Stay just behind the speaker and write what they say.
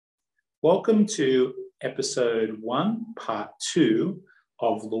Welcome to episode 1, part 2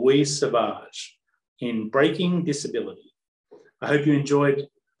 of Louise Savage in Breaking Disability. I hope you enjoyed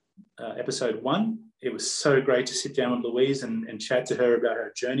episode 1. It was so great to sit down with Louise and chat to her about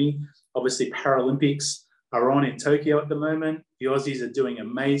her journey. Obviously, Paralympics are on in Tokyo at the moment. The Aussies are doing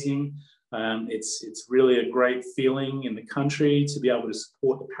amazing. It's really a great feeling in the country to be able to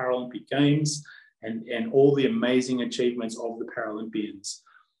support the Paralympic Games and all the amazing achievements of the Paralympians.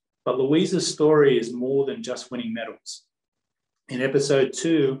 But Louise's story is more than just winning medals. In episode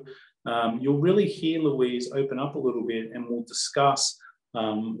 2, you'll really hear Louise open up a little bit, and we'll discuss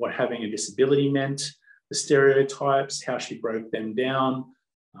what having a disability meant, the stereotypes, how she broke them down,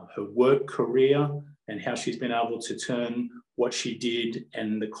 her work career, and how she's been able to turn what she did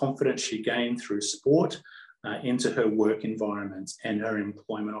and the confidence she gained through sport into her work environment and her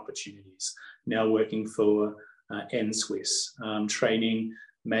employment opportunities. Now working for NSwiss, training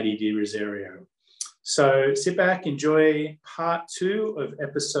Maddie Di Rosario. So sit back, enjoy part 2 of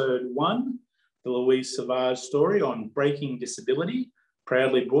episode 1, the Louise Savage story on breaking disability,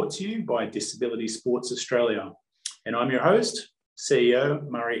 proudly brought to you by Disability Sports Australia. And I'm your host, CEO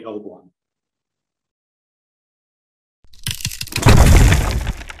Murray Elborn.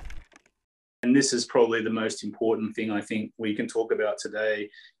 And this is probably the most important thing I think we can talk about today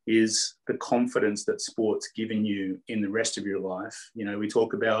is the confidence that sport's given you in the rest of your life. You know, we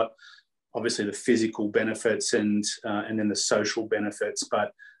talk about obviously the physical benefits and then the social benefits,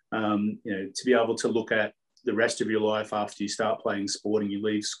 but you know, to be able to look at the rest of your life after you start playing sport and you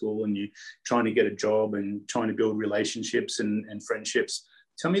leave school and you're trying to get a job and trying to build relationships and friendships.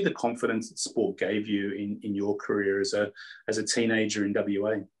 Tell me the confidence that sport gave you in your career as a teenager in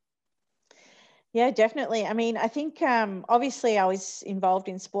WA. Yeah, definitely. I mean, I think obviously I was involved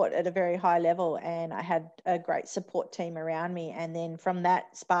in sport at a very high level and I had a great support team around me. And then from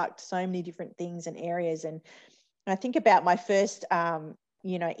that sparked so many different things and areas. And I think about my first,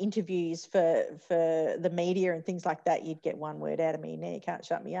 interviews for the media and things like that. You'd get one word out of me. Now you can't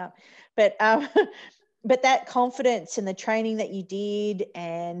shut me up. But that confidence and the training that you did,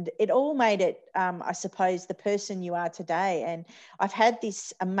 and it all made it, I suppose, the person you are today. And I've had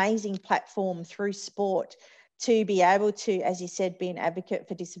this amazing platform through sport to be able to, as you said, be an advocate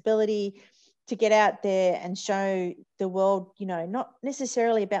for disability, to get out there and show the world, you know, not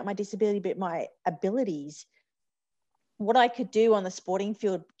necessarily about my disability, but my abilities, what I could do on the sporting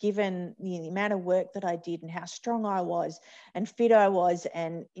field, given the amount of work that I did and how strong I was and fit I was,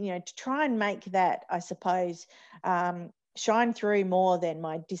 and, you know, to try and make that, I suppose, shine through more than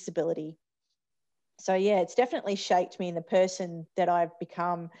my disability. So, yeah, it's definitely shaped me in the person that I've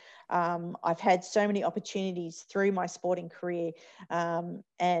become. I've had so many opportunities through my sporting career. And,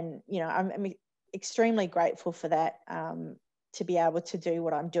 you know, I'm extremely grateful for that. To be able to do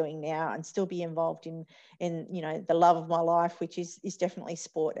what I'm doing now and still be involved in you know, the love of my life, which is definitely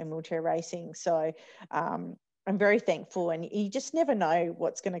sport and wheelchair racing. So I'm very thankful, and you just never know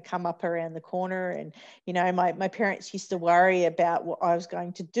what's going to come up around the corner. And, you know, my parents used to worry about what I was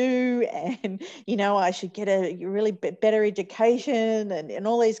going to do, and, you know, I should get a really better education and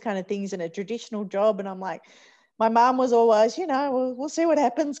all these kind of things in a traditional job. And I'm like, my mum was always, you know, we'll see what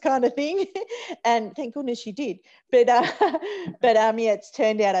happens kind of thing. And thank goodness she did. But yeah, it's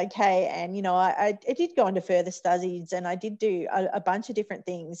turned out okay. And, you know, I did go into further studies and I did do a bunch of different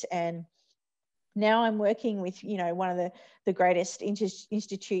things. And now I'm working with, you know, one of the greatest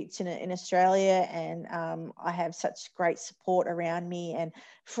institutes in Australia, and I have such great support around me, and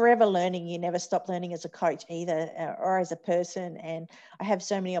forever learning. You never stop learning as a coach either, or as a person, and I have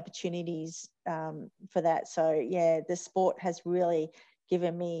so many opportunities for that. So yeah, the sport has really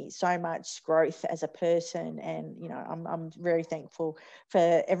given me so much growth as a person, and, you know, I'm very thankful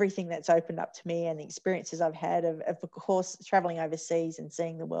for everything that's opened up to me and the experiences I've had of course traveling overseas and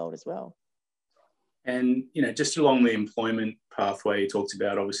seeing the world as well. And, you know, just along the employment pathway, you talked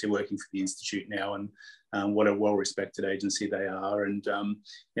about obviously working for the Institute now and what a well-respected agency they are. And, you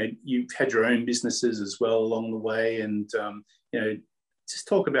know, you've had your own businesses as well along the way. And, you know, just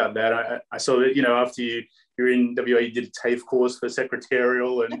talk about that. I saw that, you know, after you're in WA, you did a TAFE course for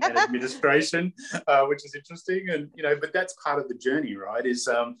secretarial and administration, which is interesting. And, you know, but that's part of the journey, right? Is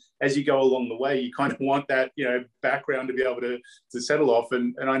as you go along the way, you kind of want that, you know, background to be able to settle off.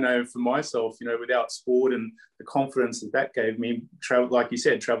 And I know for myself, you know, without sport and the confidence that gave me, like you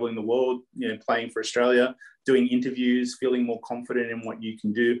said, traveling the world, you know, playing for Australia, doing interviews, feeling more confident in what you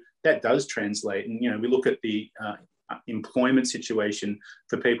can do, that does translate. And, you know, we look at the employment situation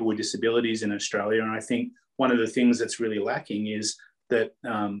for people with disabilities in Australia. And I think one of the things that's really lacking is that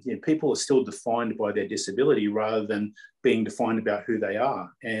people are still defined by their disability rather than being defined about who they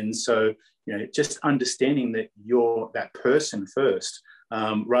are. And so, just understanding that you're that person first,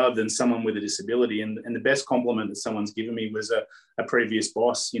 rather than someone with a disability. And the best compliment that someone's given me was a previous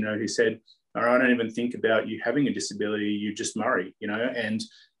boss, who said, "All right, I don't even think about you having a disability. You just Murray,"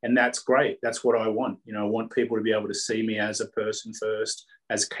 and that's great. That's what I want. I want people to be able to see me as a person first,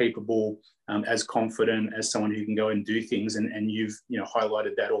 as capable, as confident, as someone who can go and do things. And you've,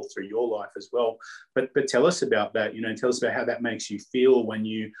 highlighted that all through your life as well. But tell us about that. Tell us about how that makes you feel when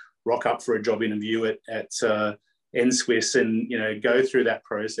you rock up for a job interview at NSWIS and, go through that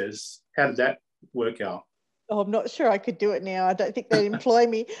process. How did that work out? Oh, I'm not sure I could do it now. I don't think they'd employ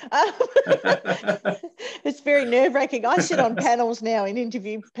me. It's very nerve-wracking. I sit on panels now and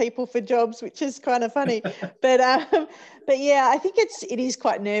interview people for jobs, which is kind of funny. But yeah, I think it is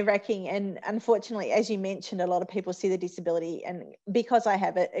quite nerve-wracking. And unfortunately, as you mentioned, a lot of people see the disability, and because I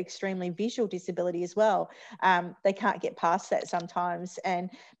have an extremely visual disability as well, they can't get past that sometimes. And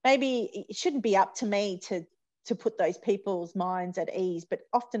maybe it shouldn't be up to me to put those people's minds at ease, but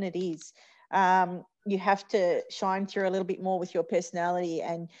often it is. You have to shine through a little bit more with your personality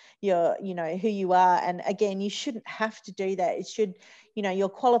and your, who you are. And again, you shouldn't have to do that. It should, your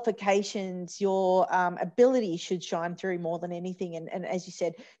qualifications, your ability should shine through more than anything. And as you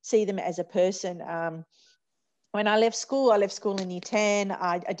said, see them as a person. When I left school in year 10.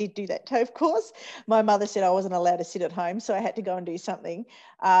 I did do that TOEFL course. My mother said I wasn't allowed to sit at home, so I had to go and do something.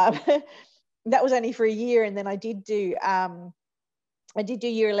 That was only for a year. And then I did do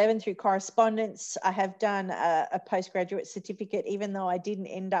year 11 through correspondence. I have done a postgraduate certificate, even though I didn't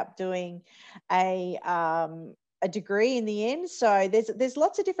end up doing a degree in the end. So there's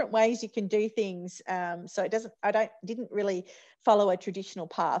lots of different ways you can do things. So didn't really follow a traditional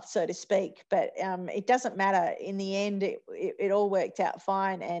path, so to speak, but it doesn't matter. In the end, it all worked out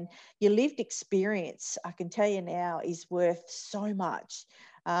fine. And your lived experience, I can tell you now, is worth so much.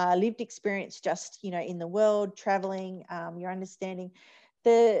 Lived experience just, in the world, traveling, your understanding.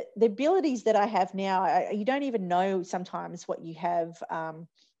 The abilities that I have now, you don't even know sometimes what you have.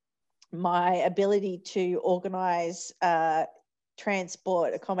 My ability to organise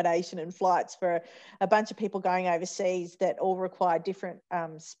transport, accommodation and flights for a bunch of people going overseas that all require different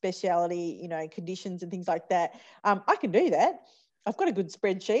speciality, conditions and things like that. I can do that. I've got a good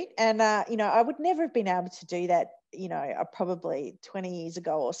spreadsheet, and I would never have been able to do that, probably 20 years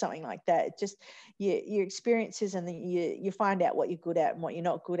ago or something like that. It just your experiences, and you find out what you're good at and what you're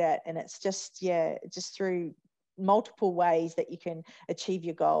not good at, and it's just through multiple ways that you can achieve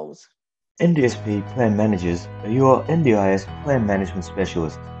your goals. NDSP Plan Managers are your NDIS Plan Management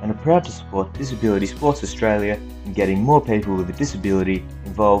Specialists and are proud to support Disability Sports Australia in getting more people with a disability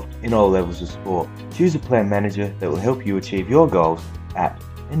involved in all levels of sport. Choose a plan manager that will help you achieve your goals at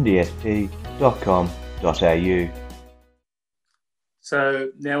ndsp.com.au. So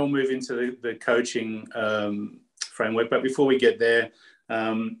now we'll move into the coaching framework. But before we get there,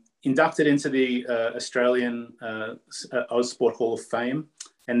 inducted into the Australian Ausport Hall of Fame,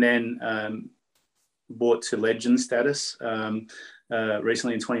 and then brought to legend status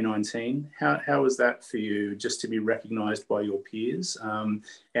recently in 2019. How was that for you, just to be recognised by your peers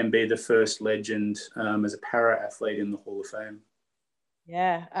and be the first legend as a para-athlete in the Hall of Fame?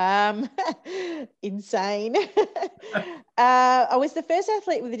 Yeah, insane. I was the first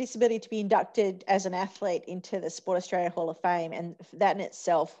athlete with a disability to be inducted as an athlete into the Sport Australia Hall of Fame, and that in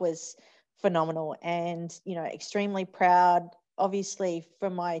itself was phenomenal, and extremely proud, obviously, for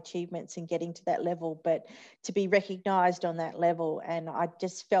my achievements in getting to that level, but to be recognised on that level. And I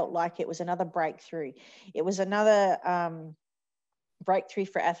just felt like it was another breakthrough. It was another breakthrough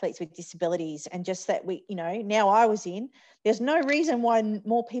for athletes with disabilities, and just that now I was in, there's no reason why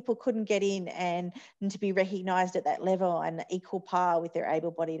more people couldn't get in and to be recognised at that level and equal par with their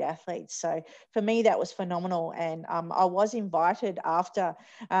able-bodied athletes. So for me, that was phenomenal. And I was invited after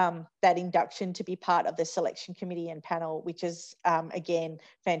that induction to be part of the selection committee and panel, which is again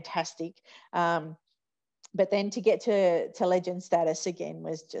fantastic. But then to get to legend status again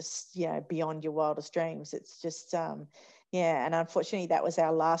was just beyond your wildest dreams. It's just yeah, and unfortunately that was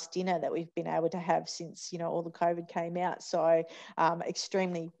our last dinner that we've been able to have since all the COVID came out. So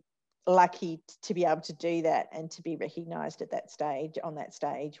extremely lucky to be able to do that and to be recognised at that stage, on that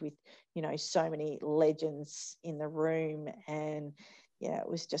stage with so many legends in the room. And yeah, it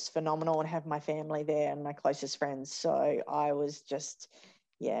was just phenomenal, and have my family there and my closest friends. So I was just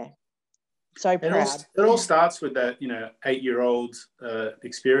so proud. It all starts with that 8-year-old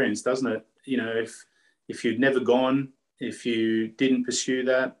experience, doesn't it? If you'd never gone, if you didn't pursue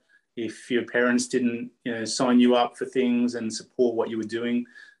that, if your parents didn't, sign you up for things and support what you were doing,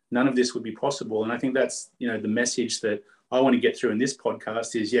 none of this would be possible. And I think that's, the message that I want to get through in this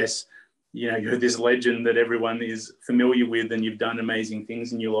podcast is, yes, you're this legend that everyone is familiar with and you've done amazing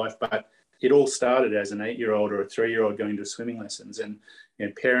things in your life, but it all started as an 8-year-old or a 3-year-old going to swimming lessons. And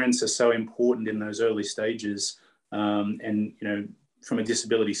parents are so important in those early stages. And from a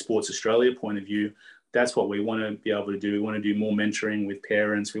Disability Sports Australia point of view, that's what we want to be able to do. We want to do more mentoring with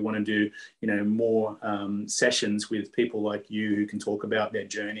parents. We want to do, more sessions with people like you who can talk about their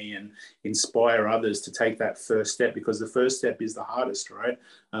journey and inspire others to take that first step, because the first step is the hardest, right,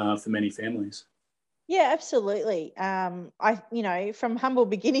 for many families. Yeah, absolutely. From humble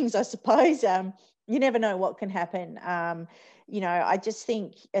beginnings, I suppose, you never know what can happen. I just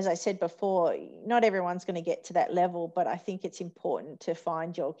think, as I said before, not everyone's going to get to that level, but I think it's important to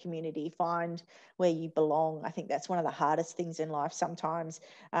find your community, find where you belong. I think that's one of the hardest things in life sometimes.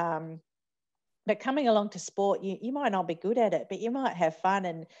 But coming along to sport, you might not be good at it, but you might have fun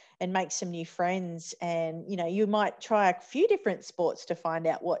and make some new friends. And, you might try a few different sports to find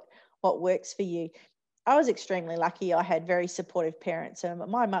out what works for you. I was extremely lucky. I had very supportive parents, and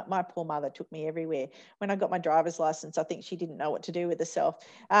my poor mother took me everywhere. When I got my driver's license, I think she didn't know what to do with herself,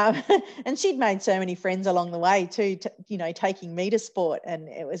 and she'd made so many friends along the way too. Taking me to sport, and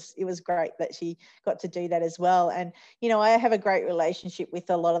it was great that she got to do that as well. And I have a great relationship with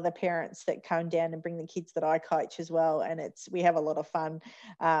a lot of the parents that come down and bring the kids that I coach as well, and we have a lot of fun,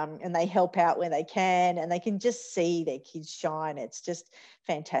 and they help out where they can, and they can just see their kids shine. It's just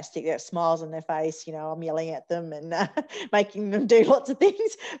fantastic. They have smiles on their face. I'm yelling at them and making them do lots of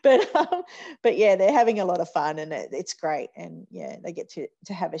things, but yeah, they're having a lot of fun, and it's great. And yeah, they get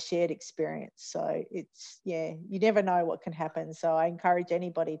to have a shared experience. So you never know what can happen. So I encourage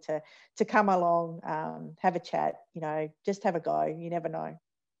anybody to come along, have a chat, just have a go. You never know.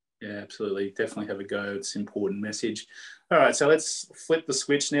 Yeah, absolutely. Definitely have a go. It's an important message. All right, so let's flip the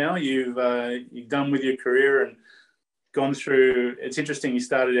switch now. You've done with your career and gone through. It's interesting. You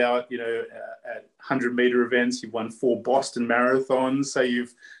started out, at 100-meter events. You've won 4 Boston marathons. So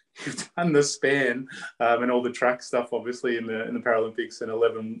you've done the span, and all the track stuff, obviously, in the Paralympics, and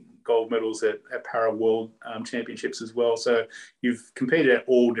 11 gold medals at Para World Championships as well. So you've competed at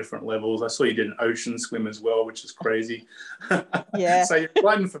all different levels. I saw you did an ocean swim as well, which is crazy. Yeah. So you're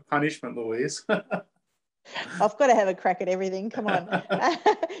glutton for punishment, Louise. I've got to have a crack at everything. Come on.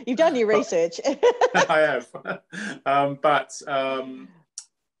 You've done your research. I have. But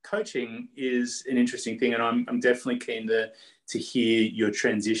coaching is an interesting thing, and I'm definitely keen to hear your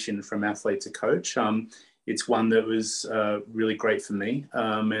transition from athlete to coach. It's one that was really great for me.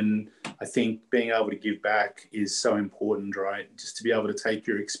 And I think being able to give back is so important, right? Just to be able to take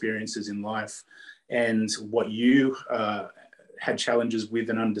your experiences in life and what you had challenges with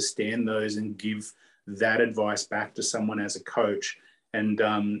and understand those and give that advice back to someone as a coach. And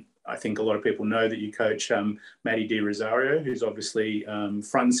I think a lot of people know that you coach Maddie Di Rosario, who's obviously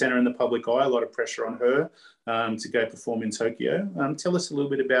front and center in the public eye, a lot of pressure on her to go perform in Tokyo. Tell us a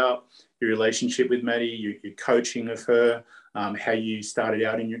little bit about your relationship with Maddie, your coaching of her, how you started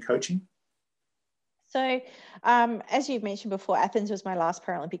out in your coaching. So, as you've mentioned before, Athens was my last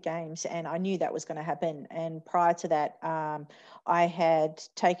Paralympic Games, and I knew that was going to happen. And prior to that, I had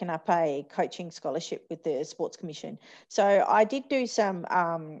taken up a coaching scholarship with the Sports Commission. So I did do some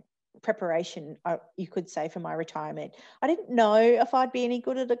preparation, you could say, for my retirement. I didn't know if I'd be any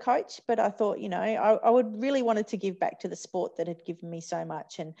good at a coach, but I thought, I would really wanted to give back to the sport that had given me so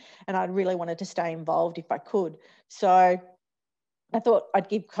much, and I really wanted to stay involved if I could. So I thought I'd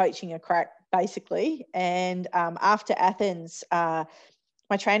give coaching a crack, basically. And after Athens,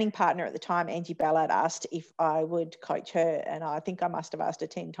 my training partner at the time, Angie Ballard, asked if I would coach her. And I think I must have asked her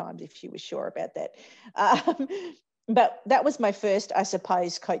 10 times if she was sure about that. But that was my first, I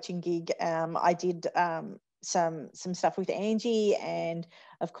suppose, coaching gig. I did some stuff with Angie, and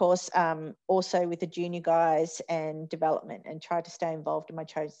of course also with the junior guys and development, and tried to stay involved in my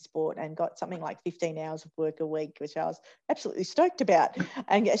chosen sport, and got something like 15 hours of work a week, which I was absolutely stoked about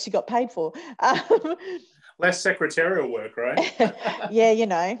and actually got paid for. Less secretarial work, right? Yeah,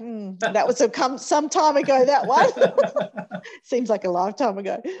 that was some time ago, that one. Seems like a lifetime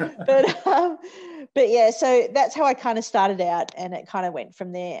ago. But yeah, so that's how I kind of started out, and it kind of went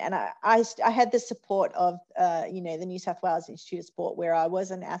from there. And I had the support of, the New South Wales Institute of Sport, where I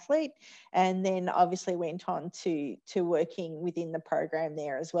was an athlete, and then obviously went on to working within the program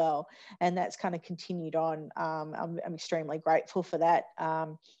there as well. And that's kind of continued on. I'm extremely grateful for that.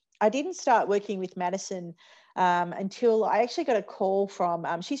 I didn't start working with Madison until I actually got a call from,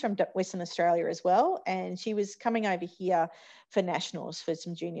 she's from Western Australia as well, and she was coming over here for nationals, for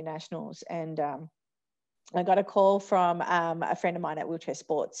some junior nationals. And I got a call from a friend of mine at Wheelchair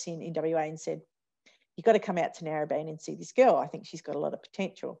Sports in WA and said, you've got to come out to Narrabeen and see this girl. I think she's got a lot of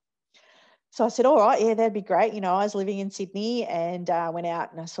potential. So I said, all right, yeah, that'd be great. You know, I was living in Sydney and went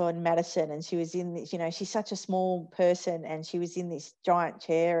out and I saw Madison, and she was in this, you know, she's such a small person and she was in this giant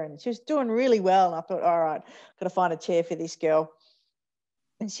chair and she was doing really well. And I thought, all right, got to find a chair for this girl.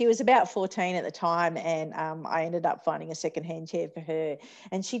 And she was about 14 at the time, and I ended up finding a secondhand chair for her.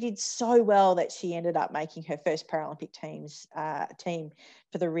 And she did so well that she ended up making her first Paralympic team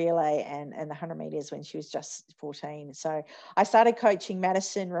for the relay and the 100 metres when she was just 14. So I started coaching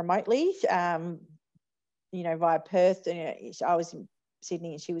Madison remotely, you know, via Perth. You know, I was in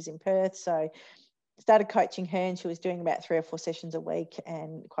Sydney and she was in Perth. So started coaching her, and she was doing about 3 or 4 sessions a week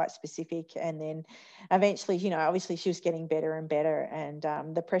and quite specific. And then eventually, you know, obviously she was getting better and better, and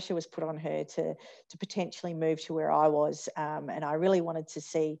the pressure was put on her to potentially move to where I was. And I really wanted to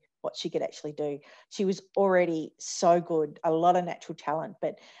see what she could actually do. She was already so good, a lot of natural talent,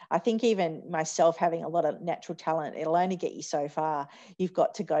 but I think even myself having a lot of natural talent, it'll only get you so far. You've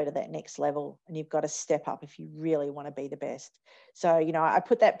got to go to that next level and you've got to step up if you really want to be the best. So, you know, I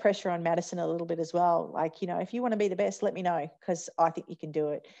put that pressure on Madison a little bit as well. Like, you know, if you want to be the best, let me know, because I think you can do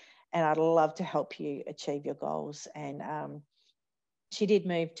it. And I'd love to help you achieve your goals. And she did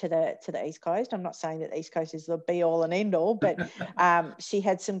move to the East Coast. I'm not saying that the East Coast is the be all and end all, but she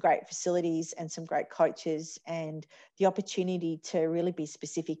had some great facilities and some great coaches and the opportunity to really be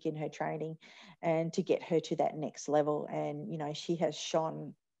specific in her training and to get her to that next level. And, you know, she has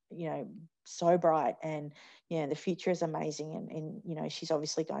shone, you know, so bright, and, you know, the future is amazing. And you know, she's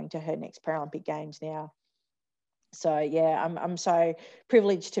obviously going to her next Paralympic Games now. So yeah, I'm so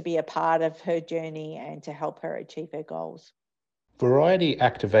privileged to be a part of her journey and to help her achieve her goals. Variety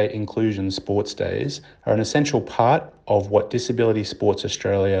Activate Inclusion Sports Days are an essential part of what Disability Sports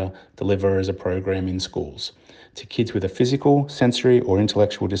Australia deliver as a program in schools to kids with a physical, sensory or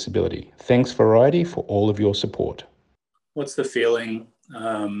intellectual disability. Thanks Variety for all of your support. What's the feeling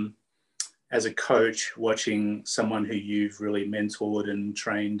as a coach watching someone who you've really mentored and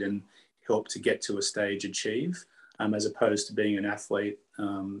trained and helped to get to a stage achieve, as opposed to being an athlete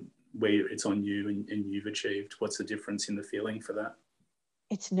where it's on you and you've achieved? What's the difference in the feeling for that?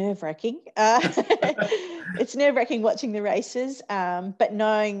 It's nerve-wracking. It's nerve-wracking watching the races, but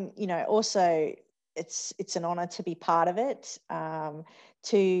knowing, you know, also it's an honour to be part of it,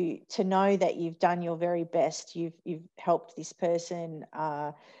 to know that you've done your very best, you've helped this person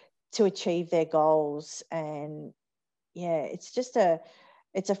to achieve their goals. And yeah,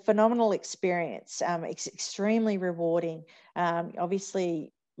 it's a phenomenal experience. It's extremely rewarding.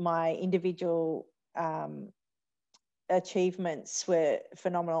 Obviously, my individual achievements were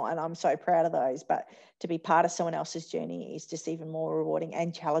phenomenal, and I'm so proud of those. But to be part of someone else's journey is just even more rewarding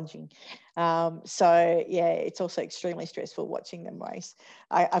and challenging. So yeah, it's also extremely stressful watching them race.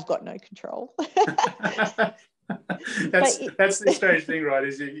 I've got no control. That's the strange thing, right?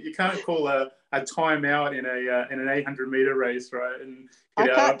 Is you can't call a timeout in an 800-meter race, right? And I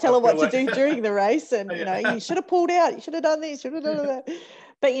can't tell her what to do during the race, and you know, you should have pulled out, you should have done this, should have done that.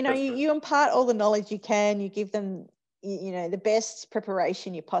 But you know, you impart all the knowledge you can, you give them, you know, the best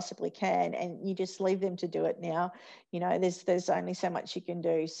preparation you possibly can, and you just leave them to do it now. You know, there's only so much you can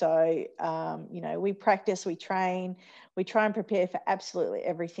do. So you know, we practice, we train, we try and prepare for absolutely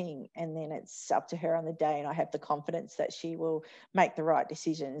everything, and then it's up to her on the day. And I have the confidence that she will make the right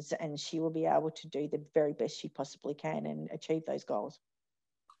decisions and she will be able to do the very best she possibly can and achieve those goals.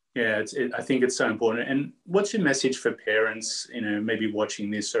 Yeah, I think it's so important. And what's your message for parents, you know, maybe watching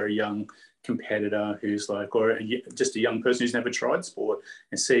this, or a young competitor who's like, or just a young person who's never tried sport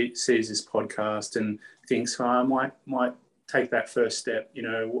and sees this podcast and thinks, oh, I might take that first step? You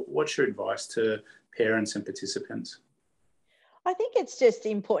know, what's your advice to parents and participants? I think it's just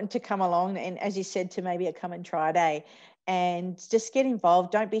important to come along and, as you said, to maybe a come and try day and just get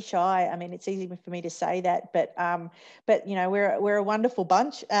involved. Don't be shy. I mean, it's easy for me to say that, but you know, we're a wonderful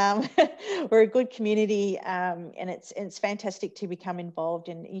bunch. We're a good community, and it's fantastic to become involved.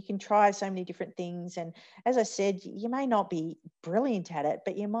 And you can try so many different things. And as I said, you may not be brilliant at it,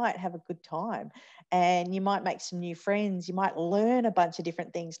 but you might have a good time, and you might make some new friends. You might learn a bunch of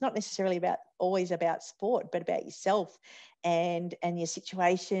different things, not necessarily always about sport, but about yourself and your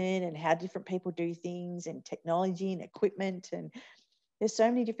situation and how different people do things and technology and equipment. And there's so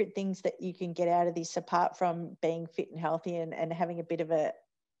many different things that you can get out of this, apart from being fit and healthy and having a bit of a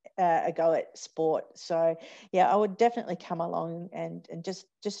a go at sport. So yeah, I would definitely come along and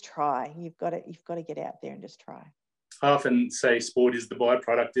just try. You've got to get out there and just try. I often say sport is the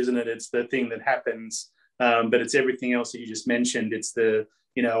byproduct, isn't it? It's the thing that happens, but it's everything else that you just mentioned. It's the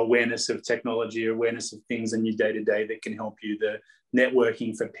awareness of technology, awareness of things in your day-to-day that can help you, the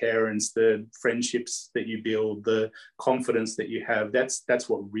networking for parents, the friendships that you build, the confidence that you have. That's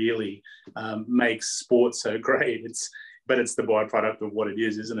what really makes sport so great. But it's the byproduct of what it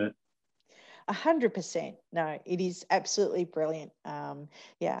is, isn't it? 100%. No, it is absolutely brilliant.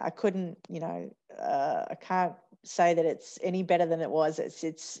 I couldn't, I can't say that it's any better than it was.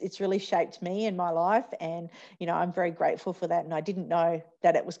 It's really shaped me in my life, and I'm very grateful for that. And I didn't know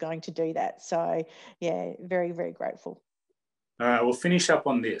that it was going to do that. So yeah, very, very grateful. All right, we'll finish up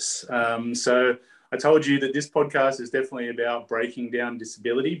on this. So I told you that this podcast is definitely about breaking down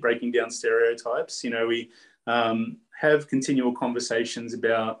disability, breaking down stereotypes. We have continual conversations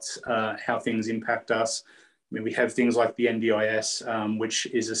about how things impact us. I mean, we have things like the NDIS, which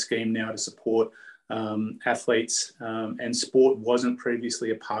is a scheme now to support athletes, and sport wasn't previously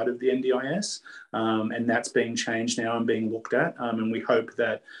a part of the NDIS, and that's being changed now and being looked at. And we hope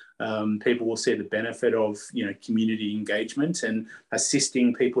that people will see the benefit of community engagement and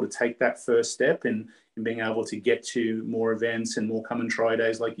assisting people to take that first step and being able to get to more events and more come and try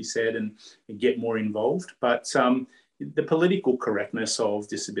days, like you said, and get more involved. But the political correctness of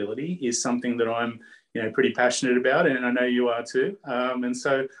disability is something that I'm pretty passionate about, and I know you are too. And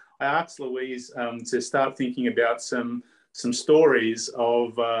so I asked Louise to start thinking about some stories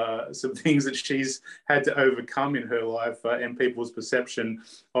of some things that she's had to overcome in her life and people's perception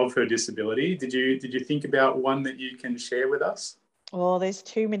of her disability. Did you think about one that you can share with us? Oh, there's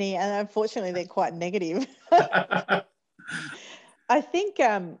too many, and unfortunately they're quite negative. I think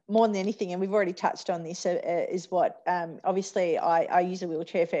more than anything, and we've already touched on this, is what obviously I use a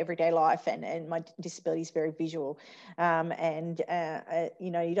wheelchair for everyday life, and my disability is very visual. You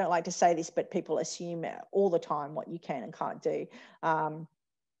don't like to say this, but people assume all the time what you can and can't do.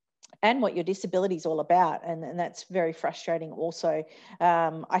 And what your disability is all about. And that's very frustrating also.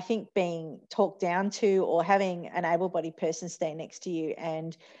 I think being talked down to, or having an able-bodied person stand next to you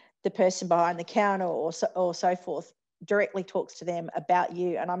and the person behind the counter or so forth directly talks to them about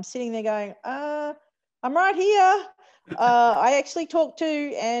you. And I'm sitting there going, I'm right here. I actually talk to,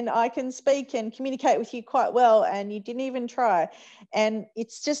 and I can speak and communicate with you quite well, and you didn't even try. And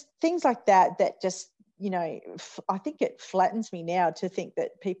it's just things like that just, I think it flattens me now to think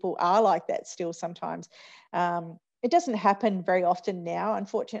that people are like that still sometimes. It doesn't happen very often now,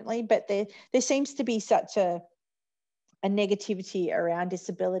 unfortunately, but there seems to be such a negativity around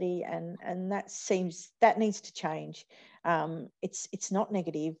disability, and that needs to change. It's not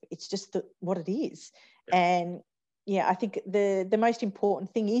negative, it's just what it is. And yeah, I think the most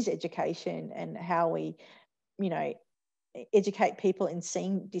important thing is education, and how we educate people in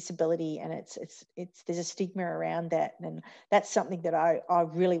seeing disability, and it's there's a stigma around that, and that's something that I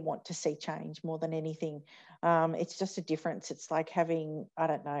really want to see change more than anything. It's just a difference. It's like having, I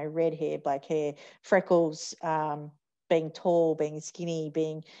don't know, red hair, black hair, freckles, being tall, being skinny,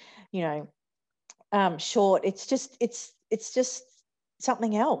 being short. It's just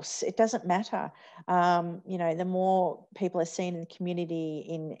something else. It doesn't matter. The more people are seen in the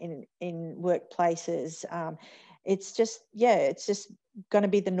community, in workplaces, it's just going to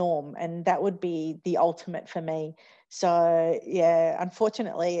be the norm, and that would be the ultimate for me. So yeah,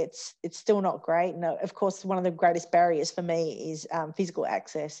 unfortunately it's still not great. And of course, one of the greatest barriers for me is physical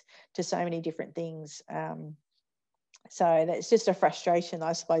access to so many different things. So that's just a frustration,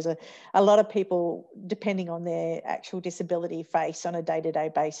 I suppose, a lot of people, depending on their actual disability, face on a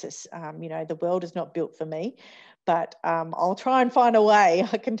day-to-day basis. The world is not built for me, but I'll try and find a way.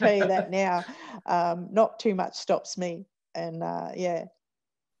 I can tell you that now. Not too much stops me. And yeah.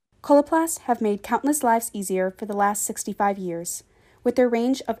 Coloplast have made countless lives easier for the last 65 years. With their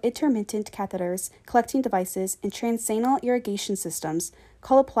range of intermittent catheters, collecting devices, and transanal irrigation systems,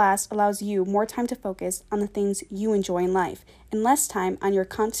 Coloplast allows you more time to focus on the things you enjoy in life and less time on your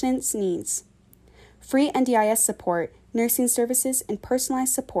continence needs. Free NDIS support, nursing services, and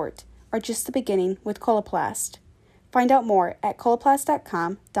personalized support are just the beginning with Coloplast. Find out more at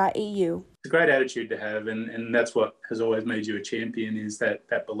coloplast.com.au. It's a great attitude to have, and that's what has always made you a champion, is that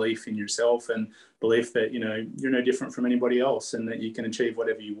belief in yourself and belief that you're no different from anybody else, and that you can achieve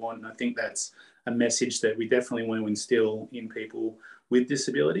whatever you want. And I think that's a message that we definitely want to instill in people with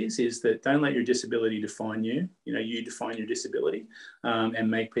disabilities, is that don't let your disability define you. You define your disability, and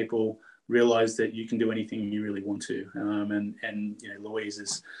make people realize that you can do anything you really want to. And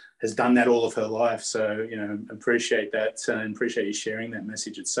Louise has done that all of her life. So, appreciate that and appreciate you sharing that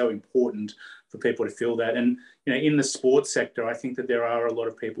message. It's so important for people to feel that. And, in the sports sector, I think that there are a lot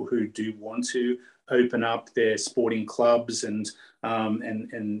of people who do want to open up their sporting clubs and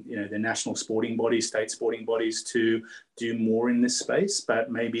their national sporting bodies, state sporting bodies, to do more in this space,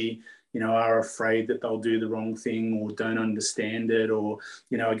 but maybe are afraid that they'll do the wrong thing or don't understand it, or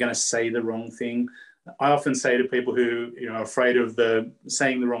are going to say the wrong thing. I often say to people who are afraid of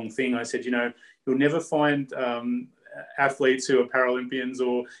saying the wrong thing, I said, you'll never find athletes who are Paralympians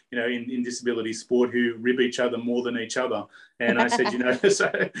or in disability sport who rib each other more than each other. And I said,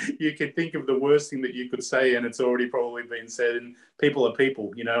 so you could think of the worst thing that you could say, and it's already probably been said. And people are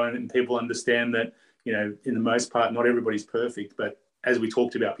people, and people understand that in the most part, not everybody's perfect, but as we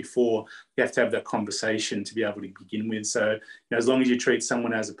talked about before, you have to have that conversation to be able to begin with. So as long as you treat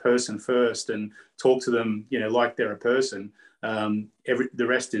someone as a person first and talk to them, like they're a person, the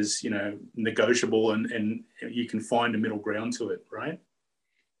rest is, negotiable, and you can find a middle ground to it, right?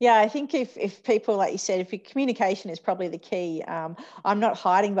 Yeah, I think if people, like you said, if your communication is probably the key. I'm not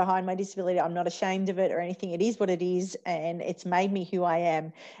hiding behind my disability. I'm not ashamed of it or anything. It is what it is, and it's made me who I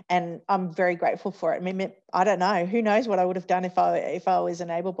am, and I'm very grateful for it. I mean, I don't know. Who knows what I would have done if I was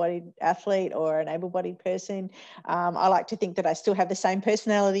an able-bodied athlete or an able-bodied person. I like to think that I still have the same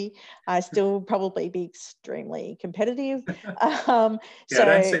personality. I still probably be extremely competitive. I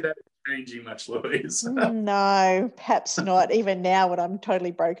don't see that changing much, Louise. No, perhaps not. Even now, when I'm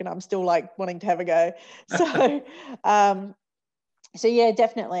totally broken, I'm still like wanting to have a go. So yeah,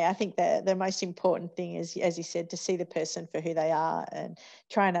 definitely. I think the most important thing is, as you said, to see the person for who they are and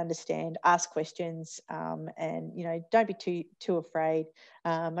try and understand, ask questions, and don't be too afraid.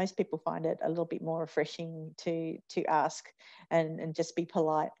 Most people find it a little bit more refreshing to ask and just be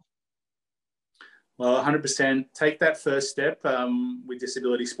polite. Well, 100%. Take that first step with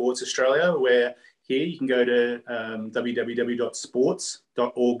Disability Sports Australia. We're here. You can go to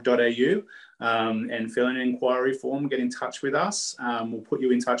www.sports.org.au and fill in an inquiry form, get in touch with us. We'll put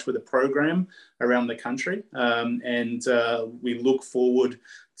you in touch with a program around the country. And we look forward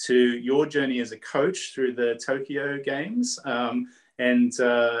to your journey as a coach through the Tokyo Games and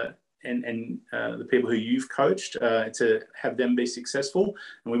the people who you've coached to have them be successful.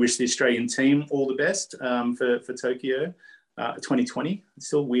 And we wish the Australian team all the best for Tokyo 2020. It's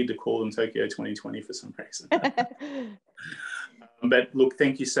still weird to call them Tokyo 2020 for some reason. But look,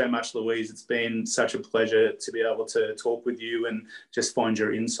 thank you so much, Louise. It's been such a pleasure to be able to talk with you and just find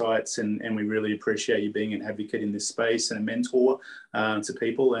your insights. And we really appreciate you being an advocate in this space and a mentor to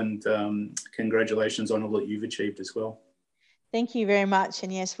people. And congratulations on all that you've achieved as well. Thank you very much.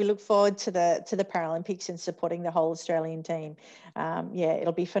 And yes, we look forward to the Paralympics and supporting the whole Australian team.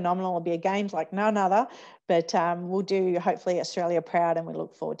 It'll be phenomenal. It'll be a games like none other, but we'll do hopefully Australia proud, and we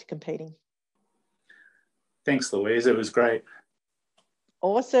look forward to competing. Thanks, Louise. It was great.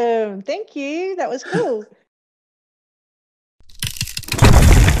 Awesome. Thank you. That was cool.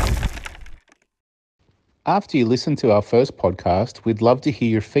 After you listen to our first podcast, we'd love to hear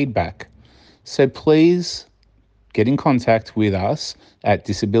your feedback. So please get in contact with us at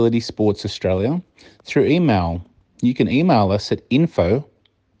Disability Sports Australia through email. You can email us at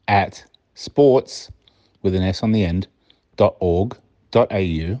info@sports, with an S on the end,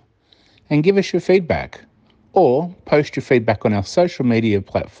 .org.au, and give us your feedback. Or post your feedback on our social media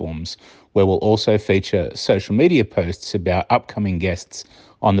platforms, where we'll also feature social media posts about upcoming guests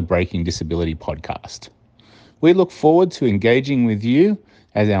on the Breaking Disability podcast. We look forward to engaging with you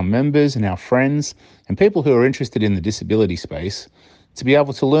as our members and our friends and people who are interested in the disability space, to be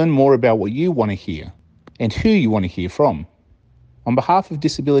able to learn more about what you want to hear and who you want to hear from. On behalf of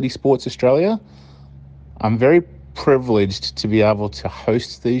Disability Sports Australia, I'm very privileged to be able to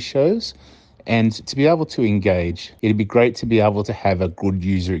host these shows and to be able to engage. It'd be great to be able to have a good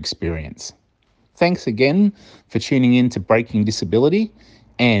user experience. Thanks again for tuning in to Breaking Disability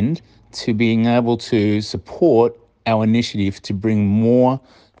and to being able to support our initiative to bring more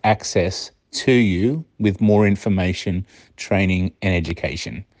access to you with more information, training and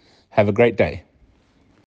education. Have a great day.